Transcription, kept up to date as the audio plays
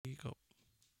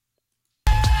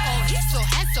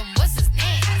handsome, what's his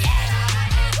name?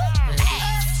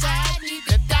 I need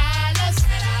the dollars.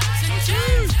 That's my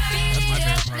favorite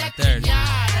part right there, dude.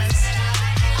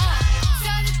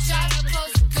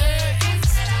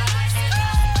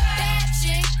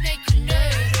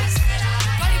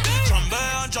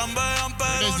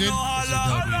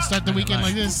 Start the weekend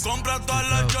like this. I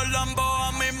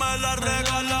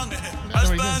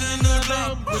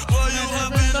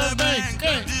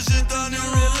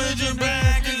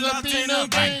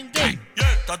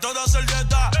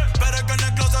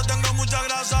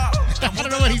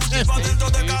don't know what he says.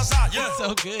 It's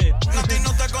so good.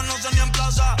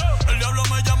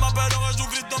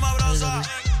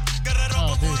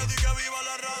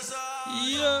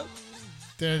 Yeah.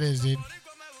 There it is, dude.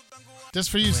 Just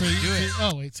for you, so you can,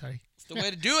 oh wait, sorry. It's the way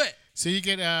to do it. So you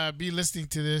can be listening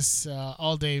to this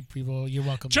all day, people. You're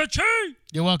welcome. Cha-ching!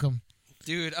 You're welcome.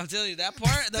 Dude, I'm telling you, that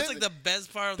part, that's like the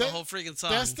best part of the whole freaking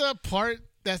song. That's the part,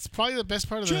 that's probably the best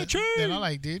part of that I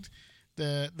like, dude.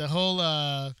 The whole,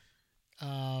 yeah,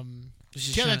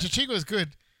 that cha-ching was good,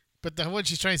 but the one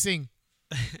she's trying to sing.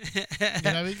 You know what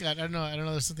I mean? I don't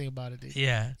know. There's something about it, dude.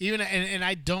 Yeah. Even and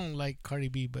I don't like Cardi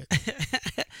B, but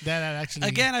that actually.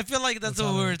 Again, I feel like that's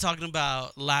what we were talking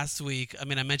about last week. I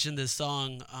mean, I mentioned this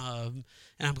song, and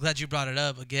I'm glad you brought it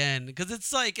up again because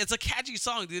it's a catchy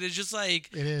song, dude. It's just like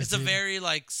it is. It's a very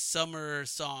like summer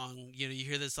song. You know, you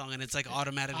hear this song and it's like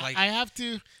automatic. Like I have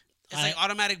to. It's like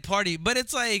automatic party, but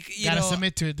it's like you gotta know.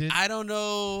 submit to it, dude. I don't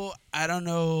know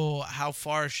how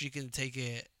far she can take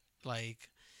it, like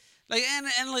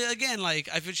and like, again, like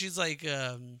I feel she's like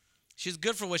she's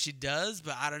good for what she does,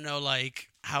 but I don't know like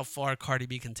how far Cardi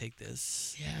B can take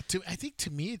this. Yeah, I think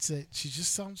to me it's that she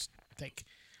just sounds like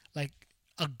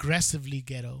aggressively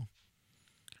ghetto,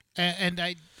 and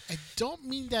I don't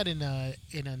mean that in a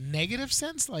negative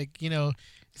sense, like, you know.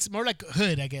 It's more like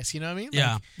hood, I guess. You know what I mean?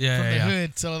 Yeah, like, yeah, from yeah. the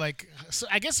hood. So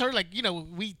I guess her, like, you know,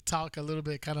 we talk a little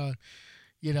bit kind of,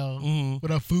 you know,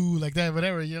 with a fool like that,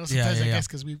 whatever. You know, sometimes I guess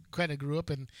because we kind of grew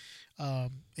up in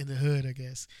the hood, I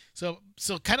guess. So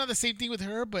kind of the same thing with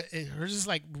her, but hers is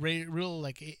like real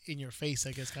like in your face,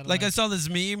 I guess. Kind of like I saw this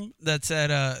meme that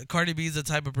said Cardi B is the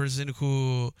type of person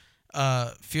who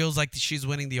feels like she's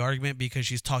winning the argument because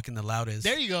she's talking the loudest.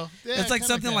 There you go. Yeah, it's like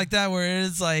something like that where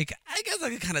it's like, I guess I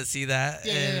can kind of see that.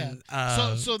 Yeah.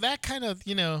 So that kind of,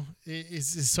 you know,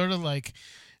 is sort of like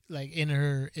in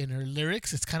her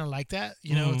lyrics, it's kind of like that.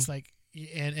 You know, it's like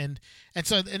and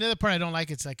so another part I don't like,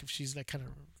 it's like if she's like kind of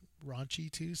raunchy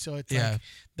too. So it's like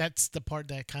that's the part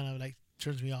that kind of like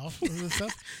turns me off with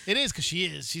stuff. It is because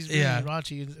she's really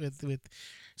raunchy with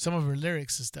some of her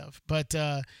lyrics and stuff.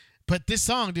 But this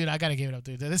song, dude, I gotta give it up,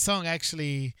 dude. This song I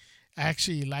actually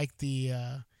like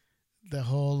the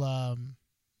whole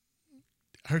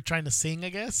her trying to sing, I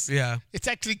guess. Yeah. It's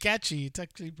actually catchy. It's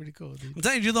actually pretty cool, dude. I'm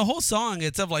telling you, the whole song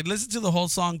itself, like listen to the whole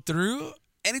song through.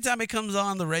 Anytime it comes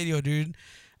on the radio, dude.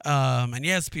 And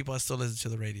yes, people, I still listen to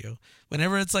the radio.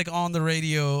 Whenever it's like on the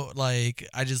radio, like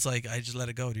I just let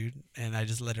it go, dude, and I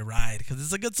just let it ride because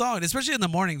it's a good song, especially in the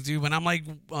mornings, dude. When I'm like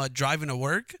driving to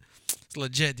work, it's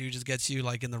legit, dude. Just gets you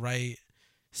like in the right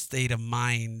state of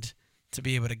mind to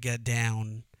be able to get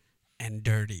down and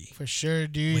dirty for sure,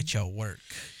 dude. With your work.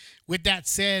 With that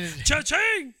said,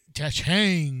 cha-ching,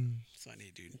 cha-ching. That's what I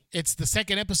need, dude. It's the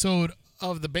second episode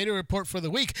of the Beta Report for the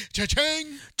week.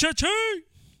 Cha-ching, cha-ching.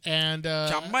 And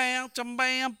whatever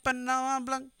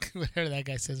that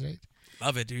guy says, right?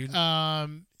 Love it, dude.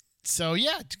 So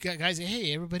yeah, guys,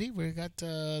 hey everybody, we got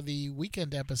the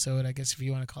weekend episode, I guess if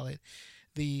you want to call it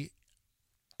the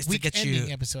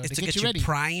week-ending episode. It's to get you ready,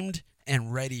 primed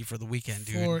and ready for the weekend,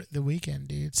 dude. For the weekend,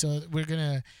 dude. So we're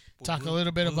gonna talk a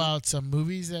little bit about some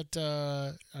movies that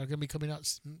are gonna be coming out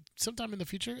sometime in the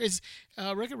future. Is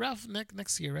Wreck-It Ralph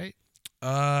next year, right?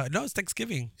 No, it's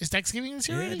Thanksgiving. Is Thanksgiving this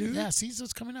year already? Dude. Yeah, see, so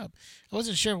it's coming up. I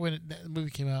wasn't sure when the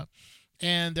movie came out.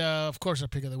 And, of course, our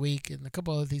pick of the week and a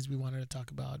couple other things we wanted to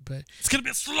talk about. But it's going to be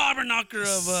a slobber knocker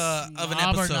of an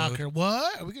episode. Slobber knocker.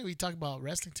 What? Are we going to be talking about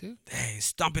wrestling, too? Hey,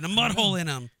 stomping a mud hole in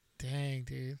him. Dang,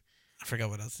 dude. I forgot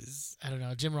what else is. I don't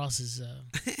know. Jim Ross is...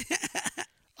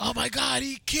 oh, my God,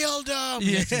 he killed him.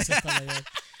 Yeah. Like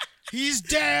he's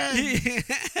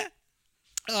dead.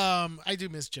 I do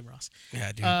miss Jim Ross.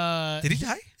 Yeah, dude. Did he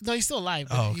die? No, he's still alive.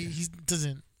 But okay. He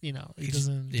doesn't, you know, he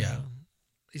doesn't. Yeah.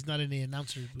 He's not in the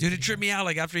announcer booth. Dude, it tripped me out.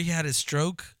 Like, after he had his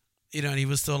stroke, you know, and he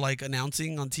was still, like,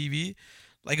 announcing on TV.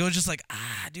 Like, it was just like,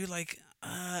 dude, like,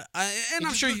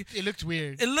 I'm sure it looked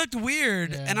weird. it looked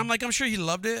weird, Yeah. and I'm sure he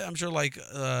loved it. I'm sure like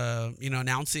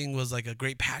announcing was like a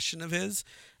great passion of his,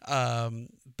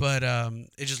 but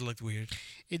it just looked weird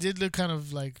It did look kind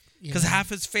of like because half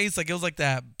his face, like it was like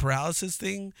that paralysis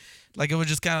thing, like it was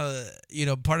just kind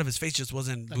of part of his face just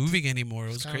wasn't Like, moving anymore.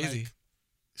 It was kinda crazy. like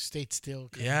stayed still.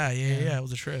 Yeah. It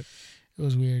was a trip. It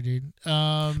was weird, dude.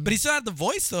 But he still had the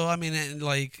voice though. I mean, and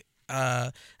like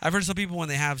I've heard some people when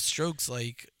they have strokes,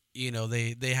 like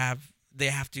they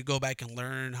have to go back and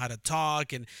learn how to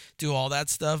talk and do all that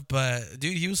stuff. But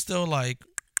dude, he was still like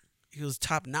he was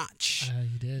top notch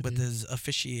he did with dude. his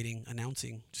officiating,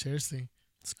 announcing. Seriously,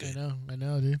 It's good. I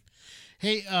know, dude.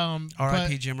 Hey,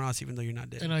 R.I.P. Jim Ross, even though you're not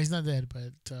dead. No, he's not dead,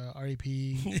 but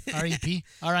R.E.P.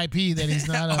 R.I.P. that he's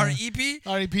not. R.E.P.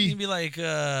 R.E.P. You'd be like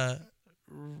I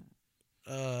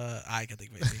can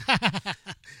think of anything.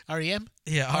 R.E.M.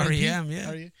 Yeah, R.E.M. Yeah.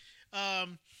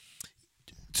 R.E.M.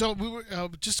 So we were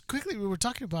just quickly we were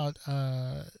talking about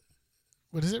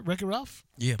what is it? Wreck-It Ralph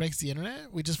Yeah. breaks the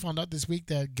internet. We just found out this week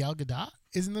that Gal Gadot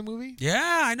is in the movie.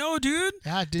 Yeah, I know, dude.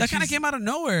 Yeah, dude, That kind of came out of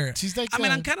nowhere. She's like, I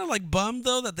mean, I'm kind of like bummed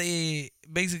though that they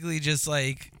basically just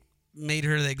like made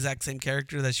her the exact same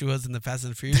character that she was in the Fast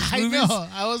and Furious I movies. know.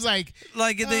 I was like,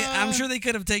 I'm sure they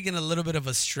could have taken a little bit of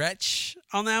a stretch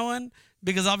on that one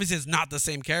because obviously it's not the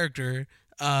same character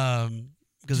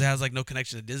because it has like no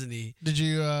connection to Disney. did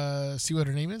you see what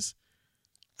her name is?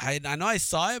 I know I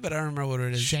saw it, but I don't remember what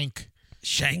it is. Shank.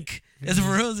 Shank? Is it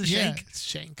for real? Is it Yeah, Shank? it's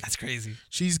Shank. That's crazy.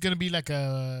 She's gonna be like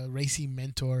a racing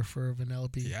mentor for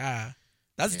Vanellope. Yeah.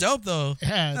 That's dope though.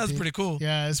 Yeah, That's dude. pretty cool.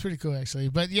 Yeah, it's pretty cool actually.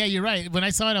 But yeah, you're right. When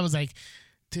I saw it, I was like,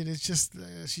 dude, it's just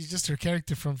she's just her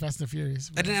character from Fast and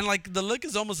Furious. And then like the look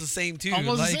is almost the same too.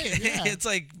 Almost the like same, yeah. it's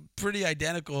like pretty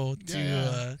identical to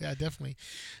yeah, definitely,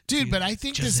 dude. to But I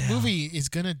think this Giselle. movie is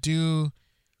gonna do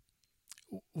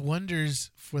wonders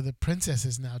for the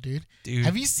princesses now, dude.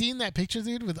 Have you seen that picture,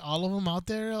 dude, with all of them out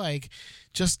there, like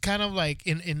just kind of like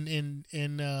in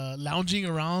lounging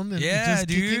around and Yeah, just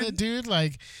kicking dude. it, dude?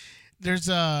 Like there's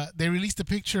they released a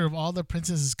picture of all the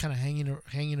princesses kind of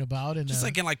hanging about and just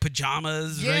like in like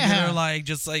pajamas, Yeah. regular like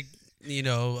just like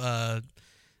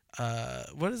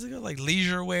what is it called? Like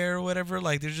leisure wear or whatever.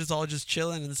 Like they're just all just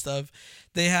chilling and stuff.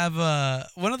 They have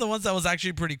one of the ones that was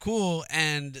actually pretty cool,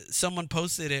 and someone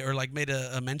posted it or like made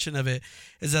a mention of it,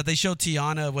 is that they show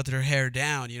Tiana with her hair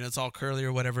down. It's all curly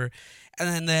or whatever,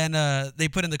 and then they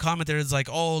put in the comment there, it's like,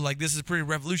 oh, like this is pretty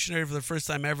revolutionary for the first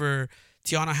time ever.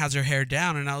 Tiana has her hair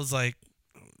down, and I was like,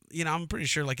 I'm pretty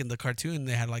sure like in the cartoon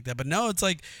they had like that, but no, it's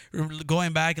like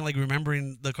going back and like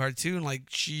remembering the cartoon, like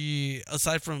she,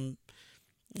 aside from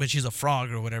when she's a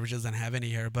frog or whatever, she doesn't have any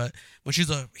hair, but when she's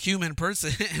a human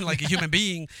person, like a human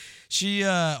being, she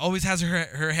always has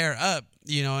her hair up,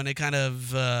 and it kind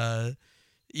of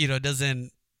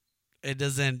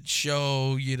doesn't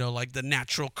show like the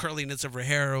natural curliness of her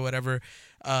hair or whatever.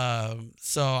 So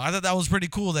I thought that was pretty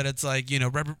cool that it's like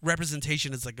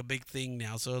representation is like a big thing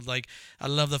now. So like I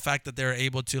love the fact that they're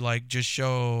able to like just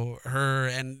show her,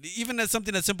 and even as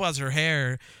something as simple as her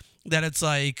hair, that it's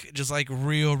like just like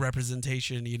real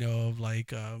representation, of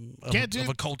like of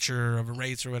a culture, of a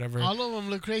race or whatever. all of them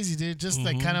look crazy, dude. Just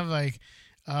like kind of like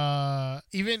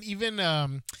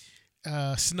even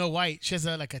Snow White. She has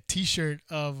like a T-shirt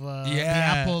of the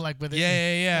apple, like with it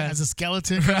as a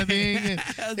skeleton kind of thing.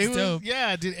 That's it was dope.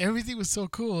 Yeah, dude. Everything was so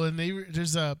cool. And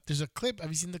there's a clip. Have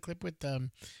you seen the clip with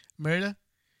Merida?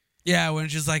 Yeah, when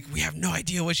she's like, we have no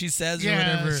idea what she says or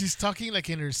whatever. She's talking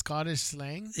like in her Scottish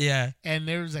slang. Yeah. And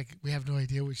there was like, we have no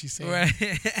idea what she's saying. Right.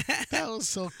 That was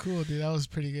so cool, dude. That was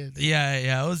pretty good.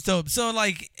 Yeah, it was dope. So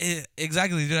like,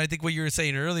 exactly, dude. I think what you were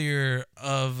saying earlier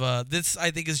of this,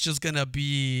 I think is just gonna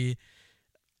be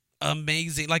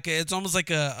amazing. Like it's almost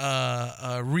like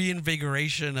a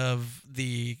reinvigoration of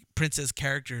the princess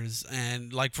characters,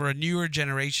 and like for a newer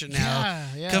generation now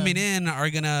coming in are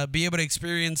gonna be able to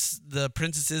experience the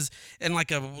princesses in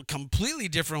like a completely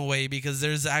different way, because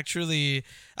there's actually,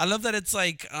 I love that it's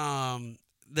like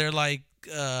they're like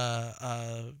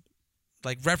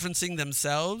referencing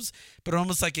themselves, but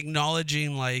almost like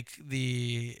acknowledging like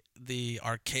the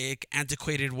archaic,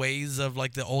 antiquated ways of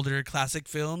like the older classic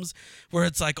films, where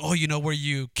it's like, oh, were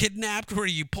you kidnapped? Were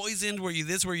you poisoned? Were you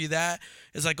this? Were you that?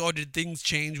 It's like, oh, did things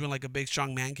change when like a big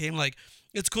strong man came? Like,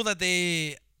 it's cool that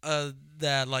they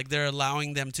that like they're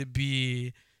allowing them to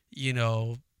be,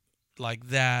 like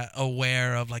that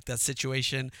aware of like that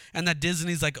situation, and that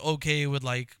Disney's like okay with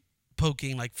like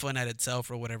poking like fun at itself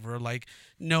or whatever, like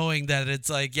knowing that it's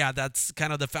like, yeah, that's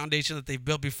kind of the foundation that they've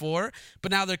built before,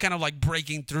 but now they're kind of like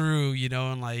breaking through,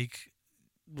 and like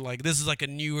this is like a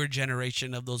newer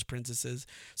generation of those princesses.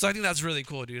 So I think that's really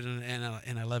cool, dude,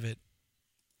 and I love it.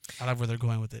 I like where they're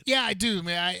going with it. Yeah, I do,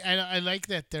 man. I like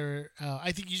that they're.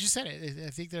 I think you just said it. I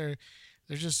think they're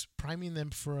just priming them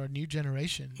for a new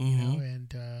generation, you know,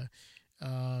 and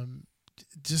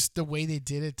just the way they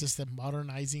did it, just the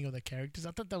modernizing of the characters.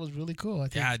 I thought that was really cool. I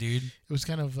think Yeah, dude. it was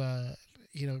kind of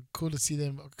cool to see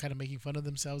them kind of making fun of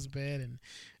themselves a bit, and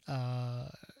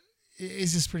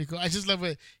it's just pretty cool. I just love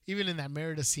it. Even in that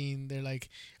Merida scene, they're like,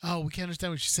 "Oh, we can't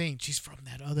understand what she's saying. She's from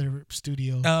that other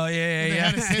studio." Oh yeah,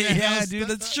 yeah, dude.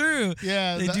 That's true.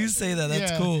 Yeah, they do say that.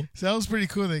 That's cool. So that was pretty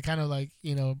cool. They kind of like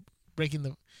breaking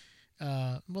the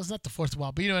well, it's not the fourth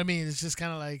wall, but you know what I mean. It's just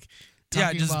kind of like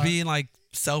just being like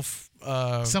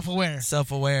self-aware.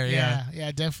 Self-aware.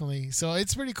 Yeah, definitely. So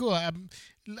it's pretty cool. I'm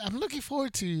looking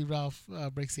forward to Ralph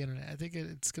Breaks the Internet. I think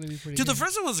it's going to be pretty good. The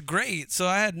first one was great, so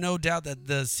I had no doubt that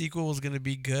the sequel was going to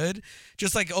be good.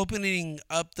 Just like opening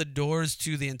up the doors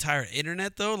to the entire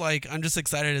internet, though, like I'm just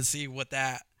excited to see what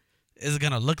that is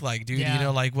going to look like, dude. Yeah. You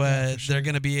know, like what they're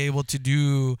going to be able to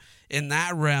do in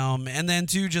that realm. And then,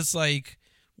 too, just like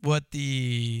what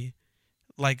the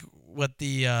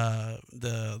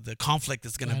conflict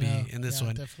is going to be in this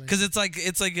one, because it's like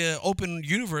an open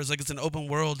universe, like it's an open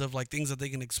world of like things that they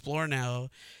can explore now.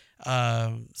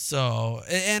 So,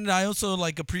 and I also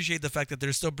like appreciate the fact that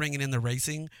they're still bringing in the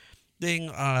racing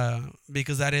thing,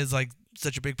 because that is like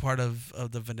such a big part of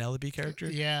the Vanellope character.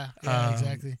 Yeah,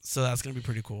 exactly. So that's gonna be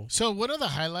pretty cool. So one of the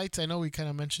highlights, I know we kind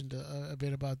of mentioned a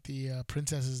bit about the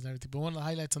princesses and everything, but one of the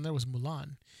highlights on there was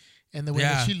Mulan, and the way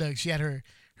that she looked. She had her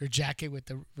jacket with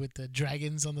the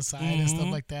dragons on the side and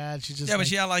stuff like that. She just but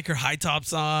she had like her high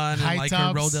tops on and like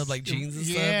her rolled up like jeans and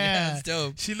stuff. Yeah, it's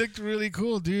dope. She looked really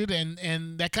cool, dude.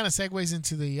 And that kind of segues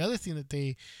into the other thing that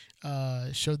they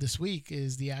showed this week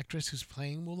is the actress who's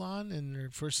playing Mulan in her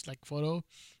first like photo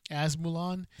as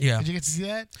Mulan. Yeah, did you get to see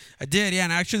that? I did. Yeah,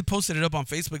 and I actually posted it up on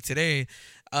Facebook today.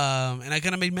 And I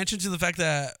kind of made mention to the fact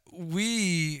that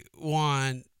we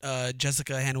want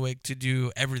Jessica Henwick to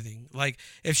do everything. Like,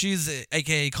 if she's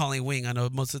AKA Colleen Wing, I know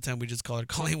most of the time we just call her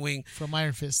Colleen Wing. From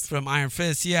Iron Fist.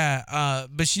 Yeah.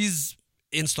 But she's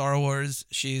in Star Wars.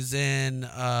 She's in...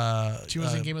 she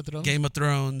was in Game of Thrones? Game of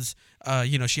Thrones.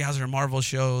 She has her Marvel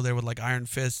show there with, like, Iron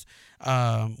Fist,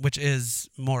 which is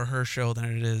more her show than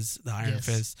it is the Iron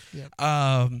Fist. Yep.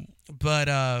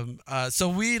 So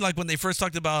we, like, when they first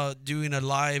talked about doing a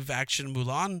live action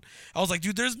Mulan, I was like,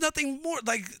 dude, there's nothing more,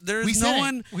 like, there's no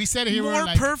one we said it here, more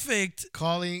like, perfect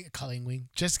Colleen Wing,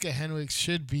 Jessica Henwick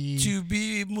should be to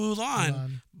be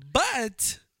Mulan.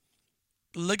 But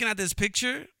looking at this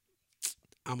picture,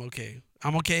 I'm okay.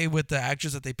 I'm okay with the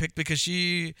actress that they picked because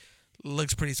she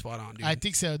looks pretty spot on, dude. I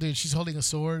think so, dude. She's holding a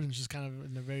sword and she's kind of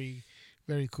in a very,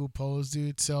 very cool pose,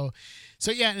 dude. So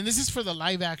yeah, and this is for the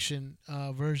live action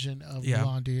version of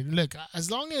Mulan, dude. Look,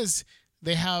 as long as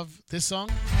they have this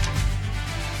song,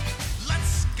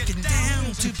 let's get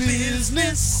down to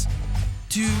business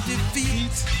to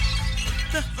defeat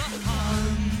the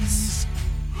Huns.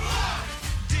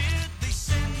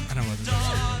 I don't know what this is.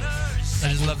 I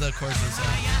just love the chorus of the song.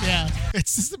 Yeah,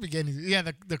 it's just the beginning. Yeah,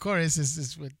 the chorus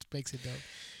is what makes it dope.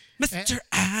 Mr.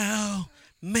 Owl,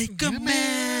 make a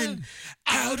man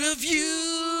out of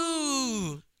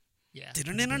you. Yeah. So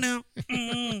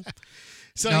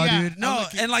no, yeah, dude. No,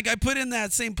 and like I put in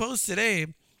that same post today,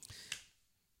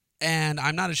 and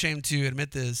I'm not ashamed to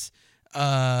admit this.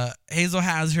 Hazel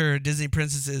has her Disney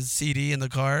Princesses CD in the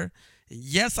car.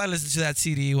 Yes, I listen to that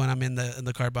CD when I'm in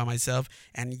the car by myself.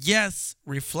 And yes,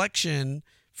 Reflection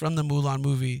from the Mulan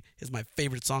movie is my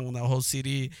favorite song on that whole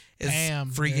CD. It's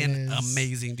freaking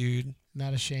amazing, dude.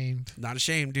 Not ashamed. Not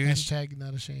ashamed, dude. Hashtag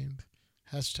not ashamed.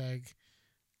 Hashtag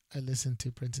I listen to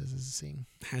princesses sing.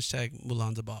 Hashtag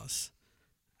Mulan's a boss.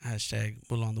 Hashtag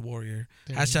Mulan the warrior.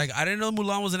 Hashtag I didn't know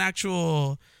Mulan was an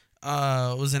actual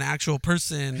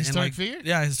person. Historic figure?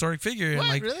 Yeah, historic figure What, in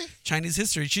like really? Chinese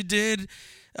history. She did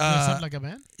something like a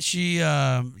man? She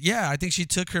I think she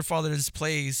took her father's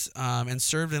place and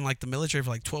served in like the military for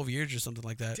like 12 years or something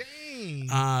like that.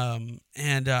 Dang.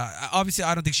 And obviously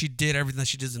I don't think she did everything that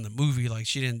she did in the movie. Like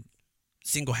she didn't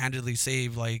single-handedly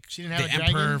save like the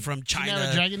emperor from China. She didn't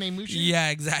have a dragon named Mushu? Yeah,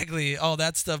 exactly. All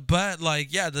that stuff. But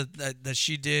like that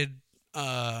she did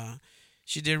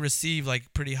receive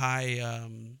like pretty high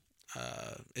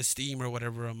esteem or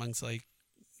whatever amongst like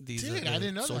these I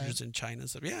didn't know soldiers that. in China.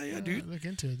 So yeah, dude. Look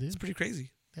into it, dude. It's pretty crazy.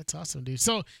 That's awesome, dude.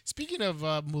 So speaking of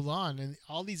Mulan and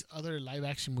all these other live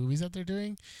action movies that they're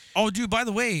doing. Oh, dude, by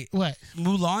the way, what?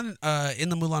 Mulan, in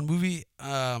the Mulan movie,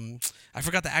 I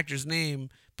forgot the actor's name,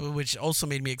 but which also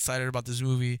made me excited about this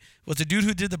movie, was the dude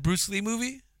who did the Bruce Lee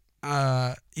movie.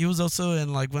 He was also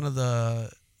in like one of the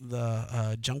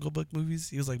Jungle Book movies.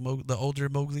 He was like the older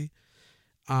Mowgli.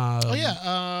 Oh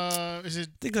yeah, Is it?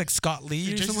 I think like Scott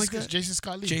Lee or something like that. Jason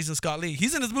Scott Lee. Jason Scott Lee.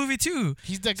 He's in this movie too.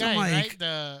 He's the So guy, I'm like, right?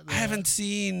 The I haven't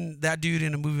seen that dude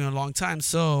in a movie in a long time,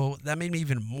 so that made me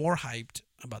even more hyped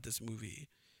about this movie.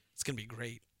 It's gonna be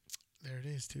great. There it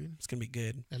is, dude. It's gonna be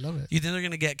good. I love it. You think they're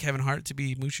gonna get Kevin Hart to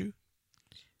be Mushu?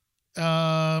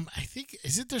 I think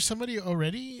isn't there somebody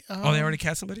already? Oh, they already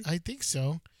cast somebody. I think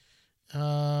so.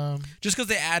 Just because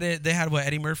they had what,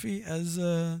 Eddie Murphy as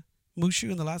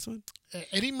Mushu in the last one,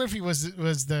 Eddie Murphy was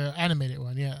the animated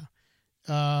one, yeah.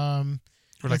 or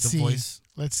like Let's the see. voice.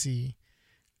 Let's see.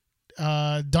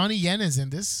 Donnie Yen is in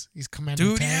this. He's Commander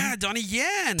Dude, Tang. yeah, Donnie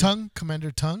Yen.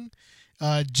 Commander Tung.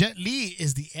 Jet Li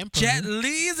is the Emperor. Jet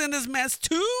Li's in this mess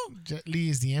too. Jet Li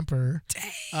is the Emperor.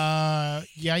 Dang.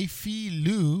 Yai Fi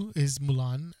Lu is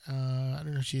Mulan. I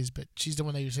don't know who she is, but she's the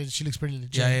one that you said she looks pretty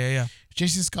legit. Yeah.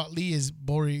 Jason Scott Lee is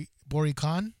Bori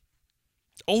Khan.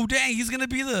 Oh dang, he's gonna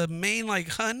be the main like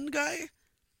Hun guy.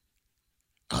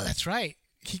 Oh, that's right.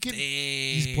 He could. Dang.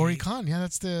 He's Bori Khan. Yeah,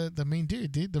 that's the main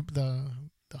dude, the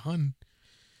Hun.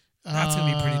 That's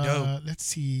gonna be pretty dope. Let's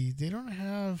see. They don't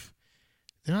have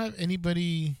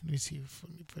anybody. Let me see.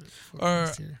 Let me put it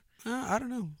here. I don't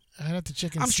know. I'd have to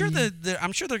check and I'm see.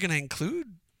 sure they're gonna include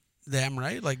them,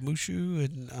 right? Like Mushu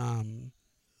and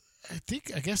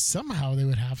I guess somehow they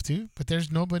would have to, but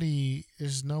there's no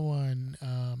one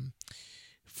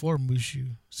for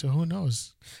Mushu, so who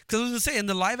knows? Because I was gonna say in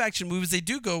the live action movies they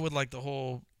do go with like the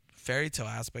whole fairy tale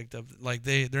aspect of like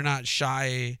they're not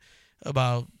shy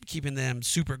about keeping them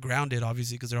super grounded,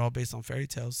 obviously, because they're all based on fairy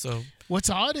tales. So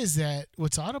what's odd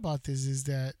about this is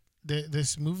that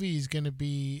this movie is gonna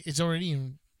be, it's already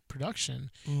in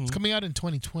production. It's coming out in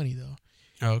 2020 though.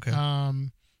 Oh, okay.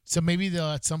 So maybe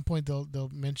at some point they'll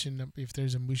mention if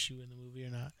there's a Mushu in the movie or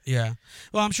not. Yeah.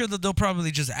 Well, I'm sure that they'll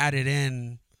probably just add it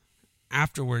in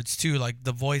afterwards too, like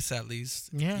the voice at least.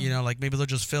 Yeah. You know, like maybe they'll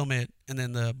just film it and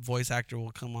then the voice actor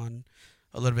will come on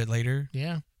a little bit later.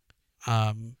 Yeah.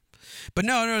 But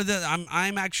no,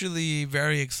 I'm actually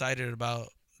very excited about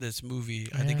this movie.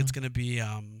 I think it's gonna be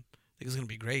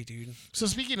great, dude. So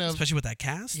speaking of, especially with that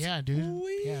cast. yeah, dude.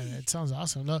 Wee. Yeah, it sounds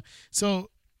awesome. No, so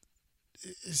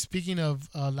speaking of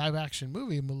live action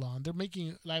movie Mulan, they're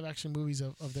making live action movies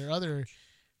of their other,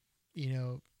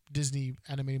 Disney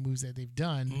animated movies that they've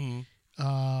done.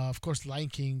 Of course, Lion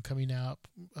King coming out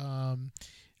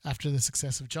after the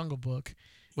success of Jungle Book.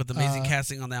 With amazing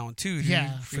casting on that one too, dude.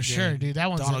 Yeah, for sure, dude. That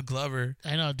one's Donald Glover.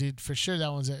 I know, dude. For sure,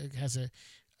 that has a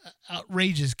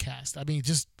outrageous cast. I mean,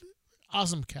 just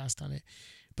awesome cast on it.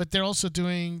 But they're also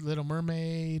doing Little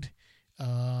Mermaid.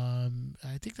 I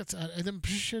think I'm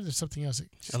pretty sure there's something else.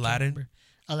 Aladdin.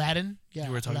 Aladdin. Yeah,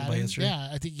 you were talking Aladdin. about yesterday. Yeah,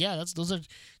 I think those are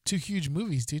two huge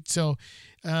movies, dude. So,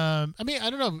 I mean, I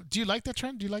don't know. Do you like that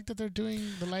trend? Do you like that they're doing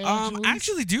the live action movies? I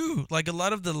actually do. Like a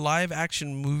lot of the live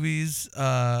action movies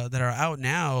that are out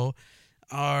now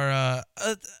are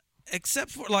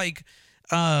except for like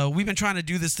we've been trying to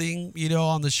do this thing,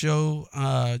 on the show,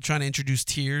 trying to introduce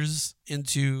tiers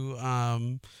into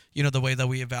the way that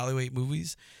we evaluate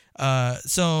movies.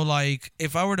 So like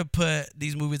if I were to put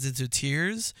these movies into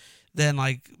tiers, then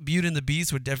like Beauty and the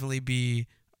Beast would definitely be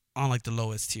on like the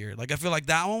lowest tier. Like I feel like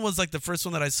that one was like the first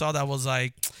one that I saw that was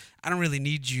like, I don't really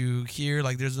need you here.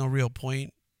 Like there's no real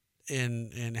point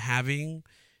in having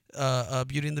a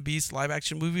Beauty and the Beast live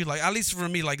action movie. Like at least for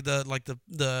me, like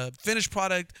the finished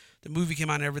product, the movie came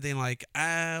out and everything. Like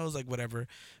I was like whatever.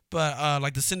 But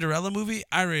like the Cinderella movie,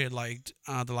 I really liked.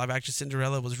 The live action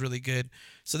Cinderella was really good.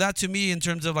 So that to me, in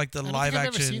terms of like the live action,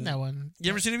 I've never seen that one. You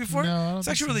ever seen it before? No, I don't it's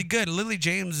think actually so. really good. Lily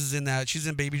James is in that. She's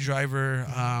in Baby Driver,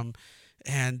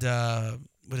 and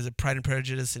what is it? Pride and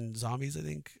Prejudice and Zombies, I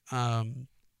think.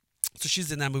 So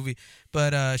she's in that movie,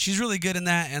 but she's really good in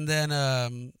that. And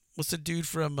then what's the dude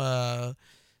from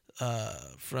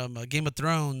Game of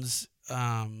Thrones?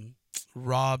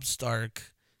 Rob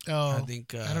Stark. Oh, I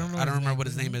think I don't remember what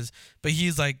his name is, but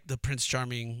he's like the Prince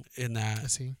Charming in I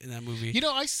that see. in that movie.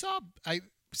 I saw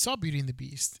Beauty and the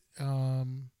Beast.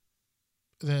 In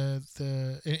a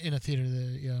theater,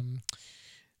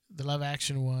 the live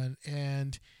action one,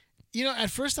 and at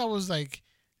first I was like,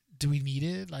 do we need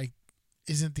it? Like,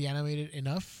 isn't the animated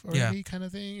enough already, kind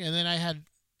of thing? And then I had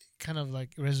kind of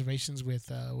like reservations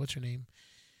with what's her name,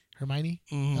 Hermione.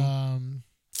 Mm-hmm.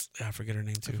 I forget her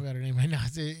name too. I forgot her name right now.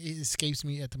 It escapes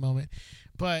me at the moment.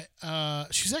 But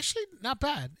she's actually not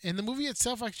bad. And the movie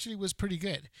itself actually was pretty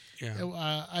good.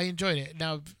 Yeah. I enjoyed it.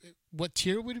 Now, what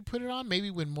tier would we put it on?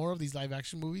 Maybe when more of these live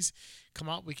action movies come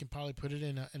out, we can probably put it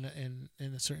in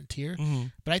a certain tier. Mm-hmm.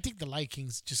 But I think The Lion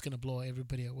King's just going to blow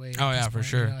everybody away. Oh, yeah, for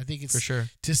sure. I think it's for sure.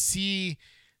 To see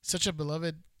such a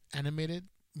beloved animated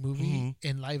movie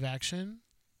in live action.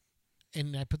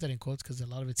 and I put that in quotes because a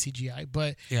lot of it's CGI,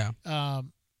 but Yeah.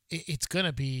 it's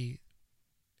gonna be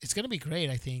great.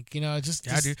 I think Yeah,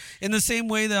 dude. In the same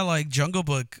way that like Jungle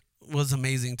Book was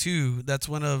amazing too. That's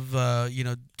one of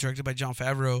directed by Jon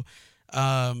Favreau.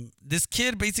 This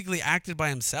kid basically acted by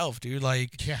himself, dude.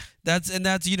 Like Yeah. that's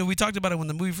we talked about it when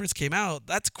the movie first came out.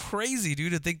 That's crazy,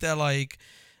 dude, to think that like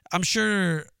I'm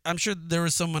sure there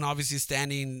was someone obviously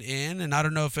standing in, and I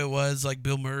don't know if it was like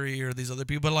Bill Murray or these other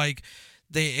people, but like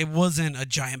it wasn't a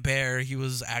giant bear he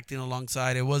was acting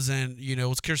alongside. It wasn't, it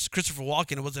was Christopher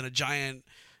Walken. It wasn't a giant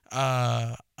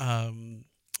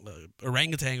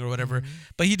orangutan or whatever.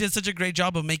 But he did such a great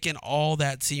job of making all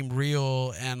that seem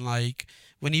real, and like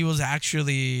when he was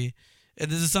actually, and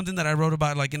this is something that I wrote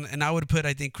about, like, and I would put,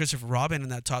 I think, Christopher Robin in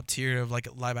that top tier of like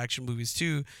live action movies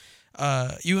too.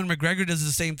 Ewan McGregor does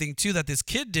the same thing too that this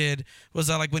kid did, was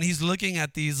that like when he's looking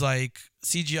at these like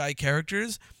CGI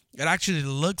characters, it actually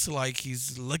looks like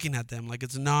he's looking at them. Like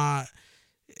it's not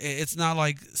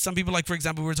like some people, like for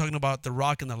example, we were talking about The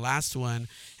Rock in the last one,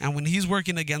 and when he's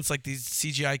working against like these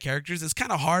CGI characters, it's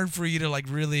kind of hard for you to like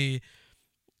really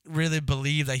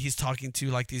believe that he's talking to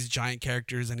like these giant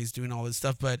characters and he's doing all this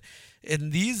stuff. But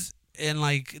these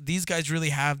guys really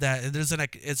have that.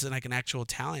 It's like an actual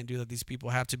talent, dude, that these people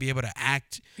have to be able to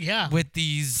act with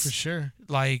these, for sure,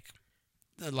 like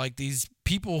these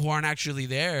people who aren't actually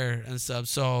there and stuff.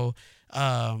 So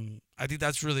I think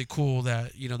that's really cool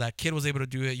that that kid was able to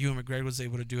do it. Ewan McGregor was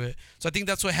able to do it. So I think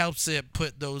that's what helps it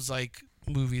put those like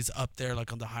movies up there,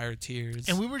 like on the higher tiers.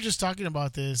 And we were just talking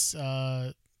about this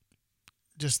not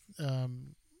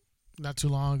too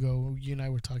long ago. You and I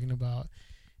were talking about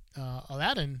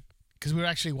Aladdin, because we were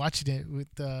actually watching it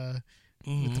with the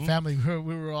family.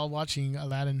 We were all watching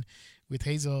Aladdin with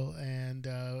Hazel, and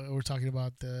we're talking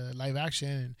about the live action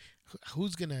and who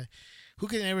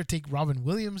can ever take Robin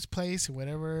Williams' place or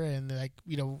whatever, and like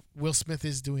Will Smith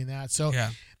is doing that. So yeah.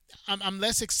 I'm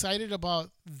less excited about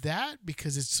that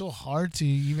because it's so hard to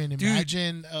even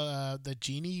imagine the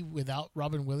genie without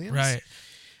Robin Williams. Right.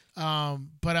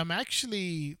 But I'm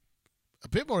actually a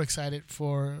bit more excited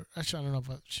for. Actually, I don't know if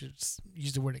I should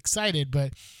use the word excited,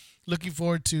 but looking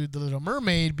forward to The Little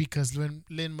Mermaid because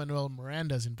Lin-Manuel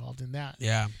Miranda is involved in that.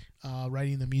 Yeah.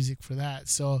 Writing the music for that.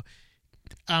 So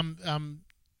I'm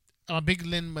a big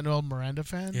Lin-Manuel Miranda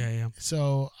fan. Yeah.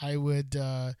 So I would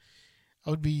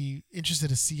be interested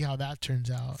to see how that turns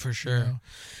out. For sure.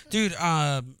 Dude,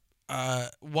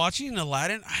 watching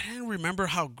Aladdin, I didn't remember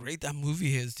how great that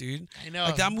movie is, dude. I know.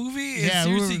 Like that movie is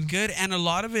seriously good, and a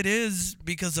lot of it is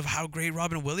because of how great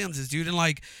Robin Williams is, dude. And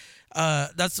like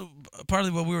that's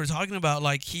partly what we were talking about.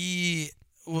 Like he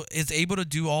is able to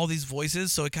do all these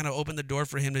voices, so it kind of opened the door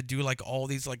for him to do like all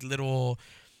these like little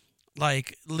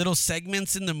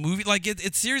segments in the movie. Like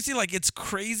it's seriously, like it's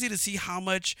crazy to see how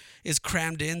much is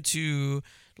crammed into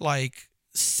like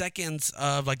seconds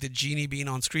of like the genie being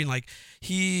on screen. Like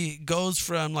he goes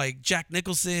from like Jack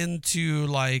Nicholson to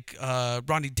like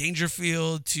Rodney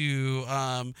Dangerfield to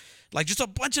like just a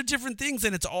bunch of different things,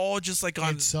 and it's all just like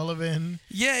on Ed Sullivan.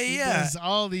 He does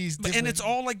all these different... and it's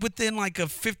all like within like a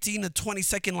 15 to 20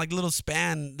 second like little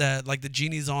span that like the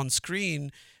genie's on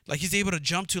screen. Like he's able to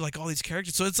jump to like all these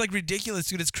characters, so it's like ridiculous,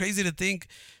 dude. It's crazy to think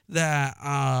that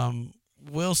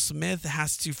Will Smith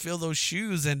has to fill those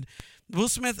shoes. And Will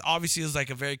Smith obviously is like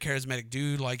a very charismatic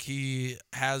dude. Like he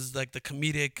has like the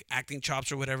comedic acting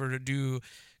chops or whatever to do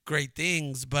great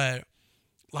things. But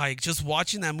like just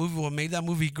watching that movie, what made that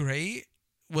movie great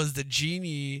was the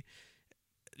genie,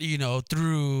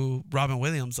 through Robin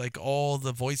Williams, like all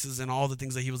the voices and all the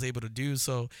things that he was able to do.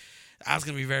 So that's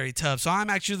going to be very tough. So I'm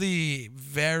actually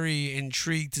very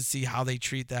intrigued to see how they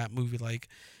treat that movie. Like,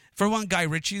 for one, Guy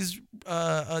Ritchie's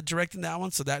directing that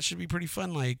one, so that should be pretty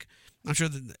fun. Like, I'm sure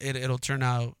that it'll turn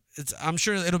out. I'm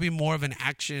sure it'll be more of an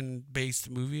action-based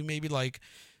movie, maybe like,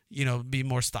 be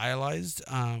more stylized.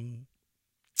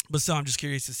 But still, I'm just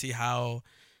curious to see how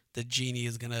the genie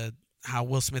how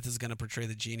Will Smith is gonna portray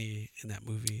the genie in that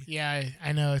movie. Yeah,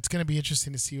 I know it's gonna be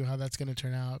interesting to see how that's gonna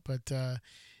turn out. But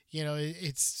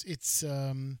it's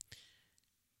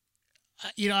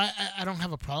I don't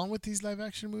have a problem with these live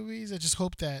action movies. I just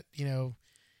hope that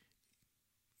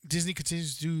Disney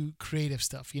continues to do creative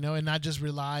stuff, and not just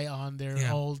rely on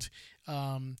their old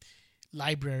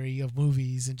library of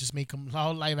movies and just make them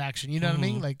all live action. You know what I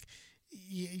mean? Like,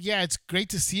 yeah, it's great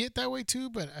to see it that way too,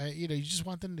 but you just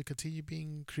want them to continue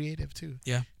being creative too.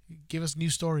 Yeah. Give us new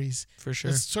stories. For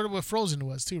sure. That's sort of what Frozen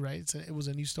was too, right? It was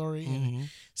a new story and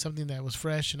something that was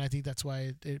fresh, and I think that's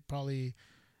why it probably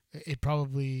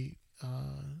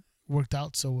worked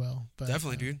out so well. But,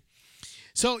 definitely, dude.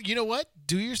 So you know what?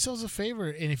 Do yourselves a favor,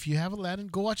 and if you have Aladdin,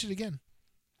 go watch it again.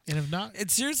 And if not,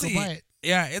 It's seriously, go buy it.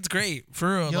 yeah, it's great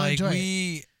for real. You'll Like enjoy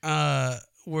we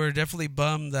were definitely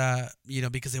bummed that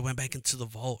because they went back into the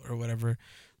vault or whatever.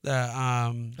 That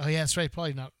Oh yeah, that's right.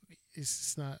 Probably not.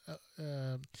 It's not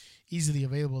easily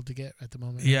available to get at the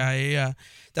moment. yeah.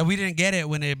 That we didn't get it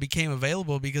when it became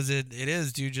available because it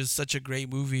is, dude, just such a great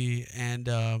movie, and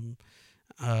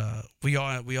we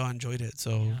all enjoyed it.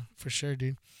 So Yeah, for sure,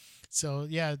 dude. So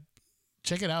yeah,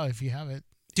 check it out if you have it.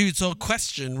 dude, so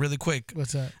question really quick.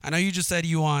 What's that? I know you just said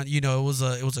you want, it was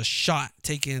a shot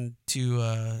taken to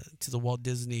the Walt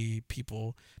Disney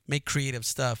people, make creative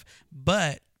stuff,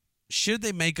 but should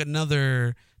they make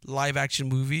another live action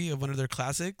movie of one of their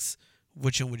classics,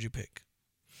 which one would you pick?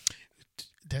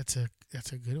 That's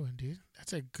a good one, dude.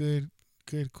 That's a good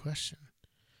question.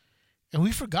 And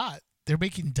we forgot they're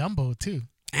making Dumbo too.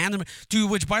 And dude,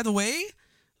 which by the way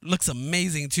looks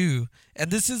amazing too. And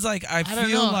this is like I don't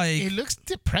feel know. like It looks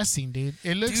depressing, dude.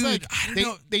 It looks Dude, like I don't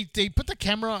know. they put the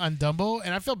camera on Dumbo,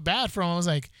 and I feel bad for him. I was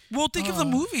like, well, think of the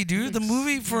movie, dude. The looks-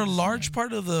 movie for a looks large sad.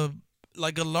 part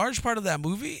of that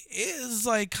movie is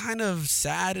like kind of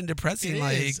sad and depressing. it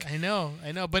Like is. I know,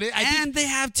 but I think and they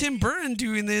have Tim Burton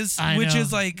doing this, I which know.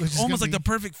 is like Which is almost gonna like the be-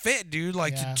 perfect fit, dude.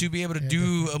 Like Yeah. to be able to Yeah,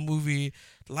 do a movie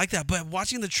like that. But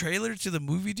watching the trailer to the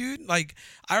movie, dude, like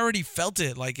I already felt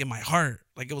it like in my heart.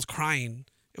 Like it was crying.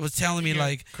 It was telling me you're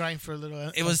like crying for a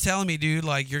little. it was telling me, dude,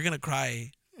 like you're gonna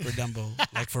cry for Dumbo,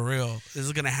 like for real. This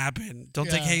is gonna happen. Don't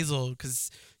take Yeah. Hazel because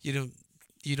you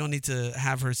don't need to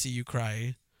have her see you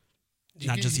cry.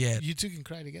 Not just yet. You two can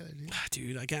cry together, dude.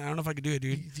 Dude, I can't. I don't know if I could do it,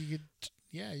 dude. You could,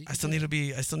 yeah. You I could still do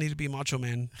need it. to be Macho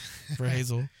Man for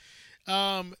Hazel.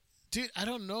 Dude, I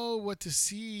don't know what to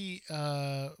see.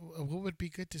 What would be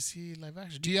good to see live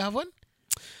action? Do you have one?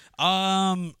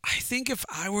 I think if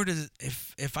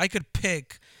I could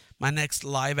pick my next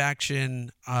live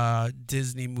action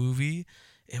Disney movie,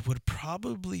 it would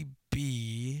probably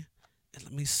be.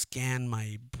 Let me scan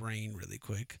my brain really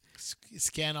quick.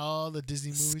 Scan all the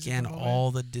Disney movies. Scan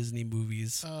all the Disney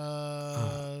movies.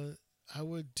 I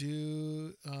would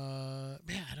do.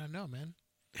 Man, I don't know, man.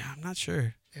 Yeah, I'm not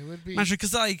sure. It would be. I'm not sure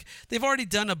because like they've already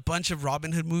done a bunch of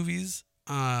Robin Hood movies.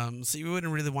 So you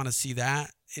wouldn't really want to see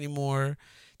that anymore.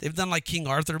 They've done like King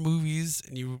Arthur movies,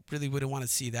 and you really wouldn't want to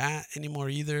see that anymore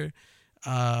either.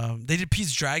 They did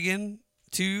Pete's Dragon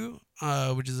too,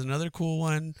 which is another cool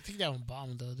one. I think that one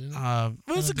bombed though, didn't it?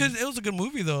 It was a good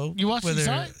movie though. You watched it? You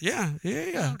saw it? Yeah.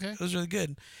 Oh, okay. It was really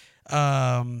good.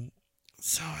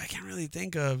 So I can't really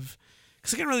think of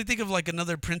like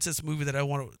another princess movie that I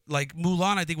want to like.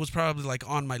 Mulan, I think was probably like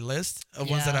on my list of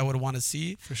ones that Yeah. I would want to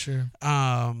see. For sure.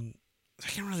 I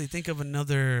can't really think of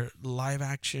another live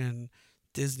action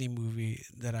Disney movie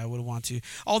that I would want to.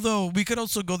 Although we could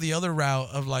also go the other route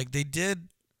of like they did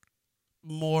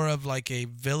more of like a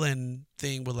villain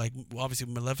thing with like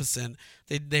obviously Maleficent.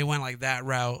 They went like that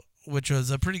route, which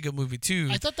was a pretty good movie too.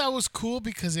 I thought that was cool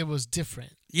because it was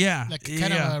different, Yeah, like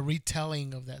kind of a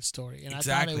retelling of that story, and I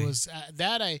Exactly. thought it was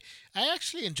I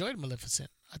actually enjoyed Maleficent.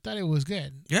 I thought it was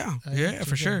good. yeah, I yeah, actually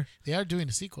for sure. enjoyed it. They are doing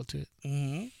a sequel to it.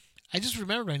 Mm-hmm. I just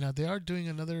remember right now they are doing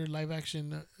another live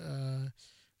action.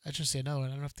 I should say another one.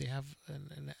 I don't know if they have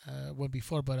one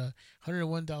before, but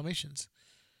 101 Dalmatians.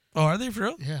 Oh, are they for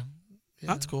real? Yeah,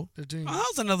 That's cool. They're doing. Oh, that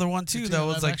was another one too. doing That a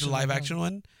was live like action the live one, action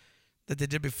one that they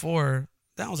did before.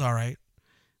 That was all right.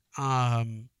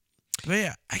 But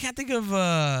yeah, I can't think of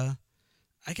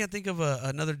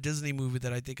another Disney movie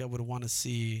that I think I would want to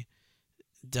see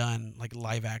done like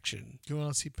live action. You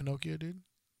want to see Pinocchio, dude?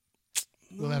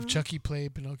 We'll have Chucky play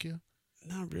Pinocchio.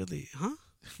 Not really, huh?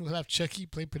 We'll have Chucky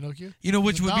play Pinocchio. You know,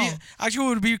 which The would be doll. actually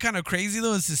what would be kind of crazy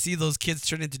though is to see those kids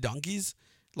turn into donkeys.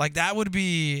 Like that would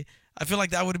be. I feel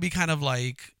like that would be kind of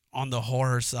like on the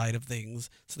horror side of things.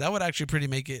 So that would actually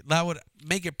that would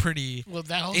make it pretty. Well,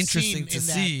 that whole Interesting scene to in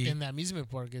see. in that amusement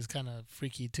park is kind of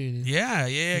freaky too. Dude. Yeah,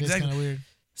 It is exactly. kind of weird.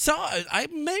 So I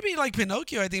maybe like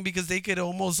Pinocchio. I think because they could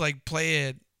almost like play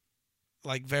it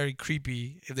like very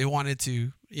creepy if they wanted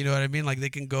to. You know what I mean? Like they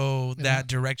can go Yeah. that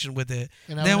direction with it.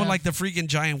 And I Then would with like have- the freaking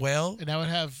giant whale. And I would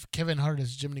have Kevin Hart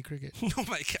as Jiminy Cricket. Oh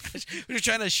my gosh, we're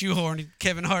trying to shoehorn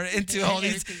Kevin Hart into all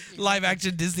these live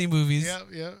action Disney movies.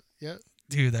 Yep.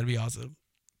 Dude, that'd be awesome.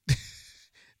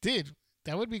 Dude,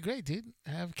 that would be great, dude.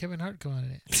 Have Kevin Hart come on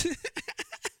in it.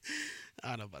 I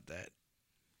don't know about that.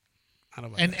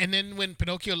 And then when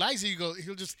Pinocchio lies,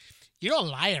 he'll just, you're a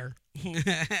liar.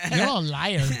 that. You're a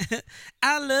liar.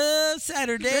 I love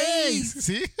Saturdays.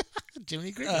 See?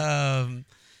 Jiminy Cricket.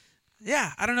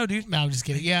 Yeah, I don't know, dude. No, I'm just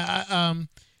kidding. Yeah,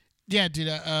 yeah, dude.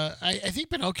 I think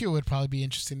Pinocchio would probably be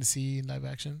interesting to see in live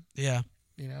action. Yeah.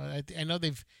 You know, I know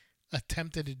they've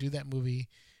attempted to do that movie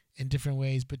in different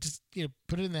ways, but just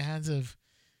put it in the hands of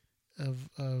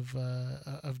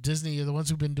of Disney, or the ones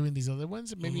who've been doing these other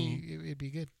ones, maybe it'd be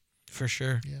good. For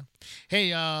sure. Yeah.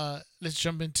 Hey, let's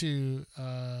jump into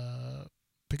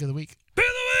pick of the week. Pick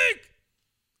of the week.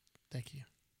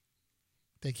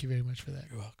 Thank you very much for that.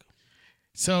 You're welcome.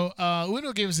 So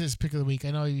Uno gave us his pick of the week.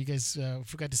 I know you guys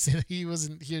forgot to say that he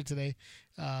wasn't here today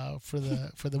for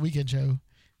the weekend show.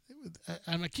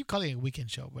 I keep calling it a weekend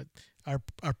show, but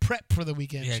our prep for the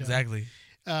weekend show. Yeah, exactly.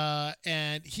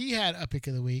 And he had a pick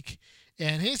of the week,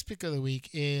 and his pick of the week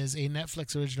is a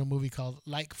Netflix original movie called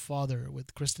Like Father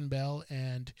with Kristen Bell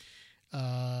and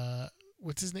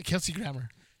what's his name, Kelsey Grammer.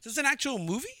 Is this an actual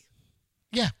movie?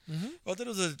 Yeah. Mm-hmm. Well, I thought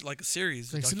it was a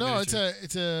series. No, it's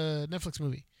a Netflix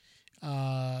movie.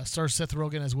 Stars Seth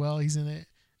Rogen as well. He's in it.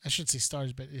 I shouldn't say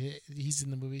stars, but he's in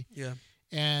the movie. Yeah.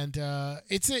 And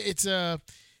it's a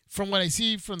from what I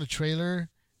see from the trailer,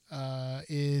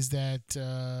 is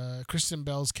that Kristen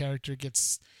Bell's character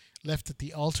gets left at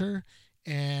the altar,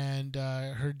 and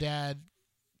her dad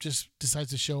just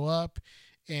decides to show up,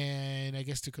 and I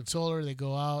guess to console her, they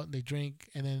go out, they drink,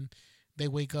 and then they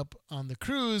wake up on the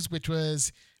cruise, which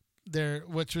was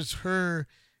her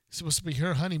supposed to be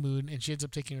her honeymoon, and she ends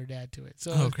up taking her dad to it.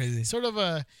 So crazy. Sort of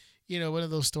a one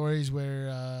of those stories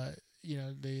where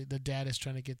the dad is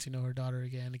trying to get to know her daughter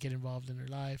again, to get involved in her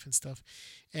life and stuff.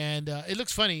 And it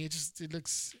looks funny. It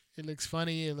looks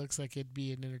funny. It looks like it'd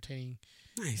be an entertaining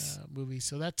movie.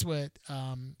 So that's what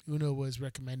Uno was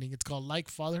recommending. It's called Like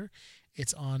Father.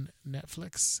 It's on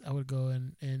Netflix. I would go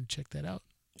and check that out.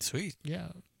 Sweet. Yeah.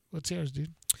 What's yours,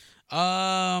 dude?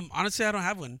 Honestly, I don't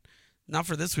have one. Not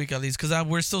for this week, at least, because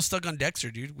we're still stuck on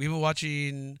Dexter, dude. We've been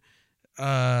watching.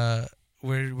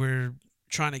 We're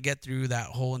trying to get through that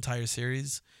whole entire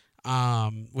series,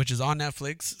 which is on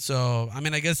Netflix. So, I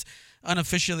mean, I guess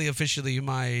officially,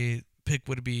 my pick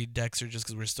would be Dexter, just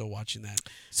because we're still watching that.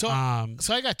 So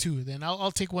I got two. Then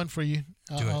I'll take one for you.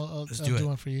 I'll do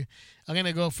one for you. I'm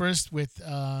gonna go first with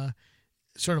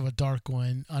sort of a dark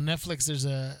one. On Netflix, there's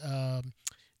a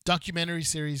documentary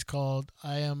series called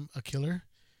 "I Am a Killer,"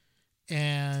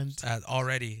 and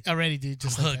already, dude,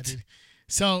 just like that, dude.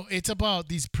 So it's about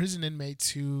these prison inmates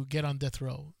who get on death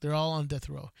row. They're all on death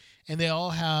row, and they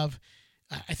all have,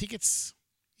 I think it's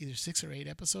either 6 or 8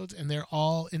 episodes, and they're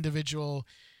all individual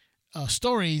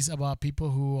stories about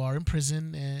people who are in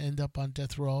prison and end up on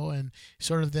death row, and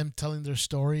sort of them telling their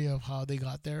story of how they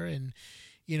got there. And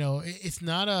it's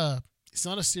not a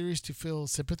series to feel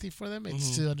sympathy for them.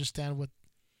 It's to understand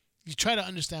you try to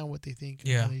understand what they think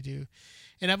and how they do.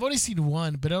 And I've only seen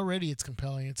one, but already it's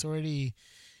compelling. It's already.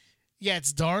 Yeah,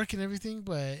 it's dark and everything,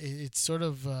 but it's sort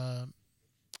of a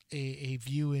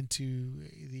view into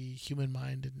the human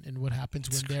mind and what happens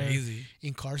when they're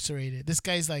incarcerated. This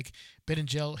guy's like been in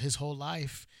jail his whole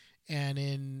life and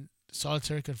in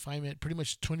solitary confinement pretty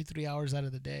much 23 hours out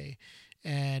of the day,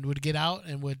 and would get out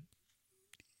and would,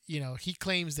 he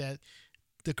claims that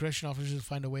the correction officers would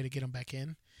find a way to get him back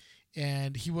in.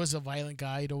 And he was a violent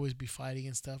guy. He'd always be fighting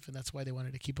and stuff, and that's why they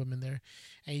wanted to keep him in there.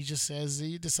 And he decides,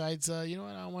 you know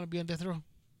what, I don't want to be on death row,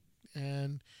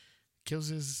 and kills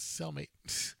his cellmate.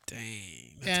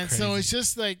 Dang. That's crazy. So it's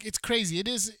just like, it's crazy. It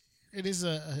is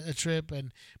a trip, but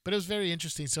it was very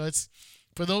interesting. So it's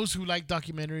for those who like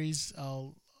documentaries,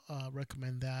 I'll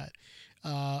recommend that.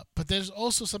 But there's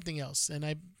also something else, and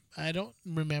I don't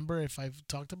remember if I've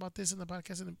talked about this in the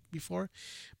podcast before,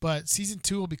 but season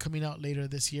 2 will be coming out later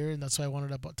this year, and that's why I wanted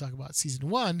to talk about season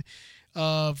 1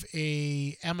 of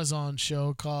a Amazon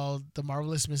show called The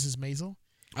Marvelous Mrs. Maisel.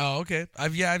 Oh, okay.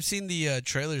 I've seen the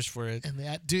trailers for it. And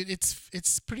that, dude,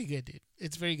 it's pretty good, dude.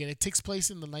 It's very good. It takes place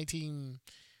in the 1930s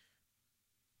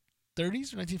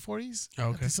or 1940s.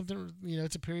 Oh, okay. Something,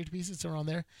 it's a period piece. It's around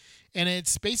there, and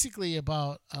it's basically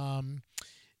about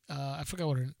I forgot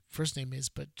what her first name is,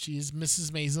 but she is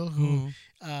Mrs. Maisel, who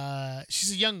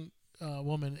she's a young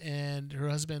woman, and her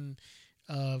husband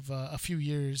of a few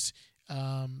years.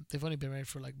 They've only been married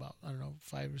for like about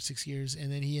 5 or 6 years, and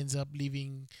then he ends up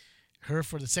leaving her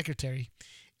for the secretary,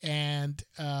 and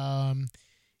the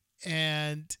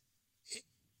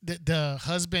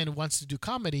husband wants to do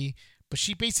comedy, but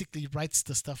she basically writes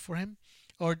the stuff for him,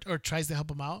 or tries to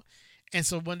help him out. And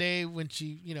so one day when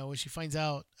she finds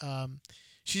out.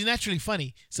 She's naturally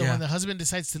funny. So when the husband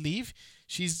decides to leave,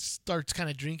 she starts kind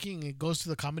of drinking and goes to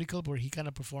the comedy club where he kind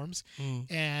of performs,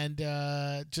 and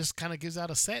just kind of gives out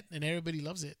a set, and everybody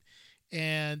loves it.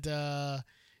 And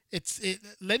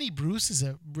Lenny Bruce is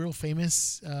a real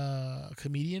famous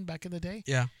comedian back in the day.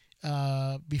 Yeah.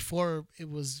 Before it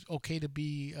was okay to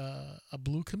be a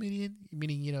blue comedian,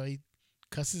 meaning he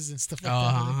cusses and stuff like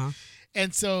that.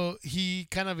 And so he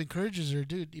kind of encourages her,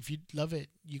 dude, if you love it,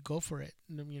 you go for it.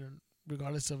 And,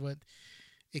 regardless of what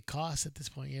it costs at this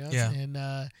point, you know. Yeah.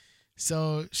 And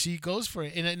so she goes for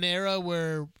it in an era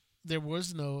where there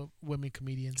was no women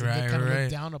comedians, and they kind of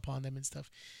looked down upon them and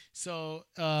stuff. So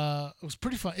it was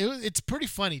pretty fun. It's pretty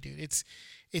funny, dude. It's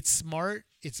smart.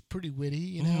 It's pretty witty,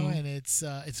 you know, and it's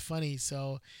funny.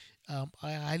 So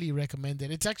I highly recommend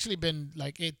it. It's actually been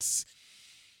like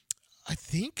I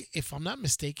think if I'm not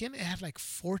mistaken, it had like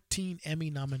 14 Emmy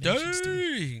nominations.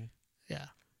 Dude. Yeah.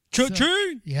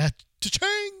 Cha-ching! Yeah.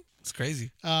 Cha-ching! It's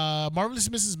crazy. Marvelous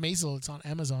Mrs. Maisel. It's on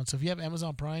Amazon. So if you have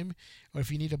Amazon Prime, or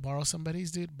if you need to borrow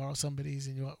somebody's, dude, borrow somebody's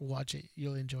and you watch it.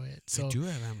 You'll enjoy it. So I do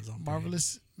have Amazon Prime.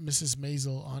 Marvelous Mrs.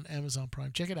 Maisel on Amazon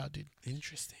Prime. Check it out, dude.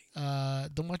 Interesting.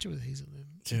 Don't watch it with Hazel.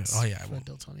 Yeah. Oh yeah, I Fred won't.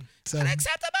 Del Tony. So,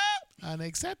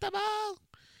 Unacceptable.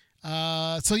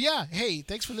 So yeah, hey,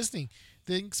 thanks for listening.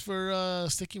 Thanks for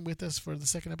sticking with us for the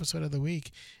second episode of the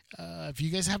week. If you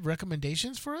guys have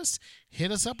recommendations for us,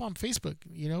 hit us up on Facebook.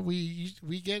 You know, we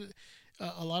get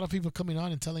a lot of people coming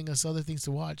on and telling us other things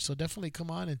to watch. So definitely come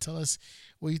on and tell us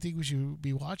what you think we should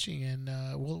be watching, and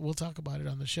we'll talk about it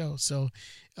on the show. So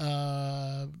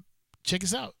check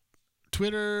us out.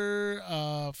 Twitter,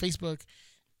 Facebook,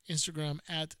 Instagram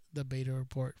at The Beta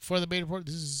Report. For The Beta Report,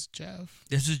 this is Jeff.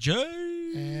 This is Jay.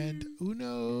 And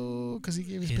Uno, because he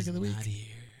gave his pick of the week. Not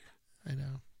here. I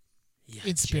know. Yeah,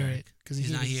 In spirit. Because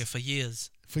he's not here for years.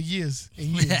 For years and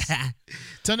years.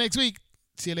 Till next week.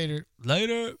 See you later.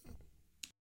 Later.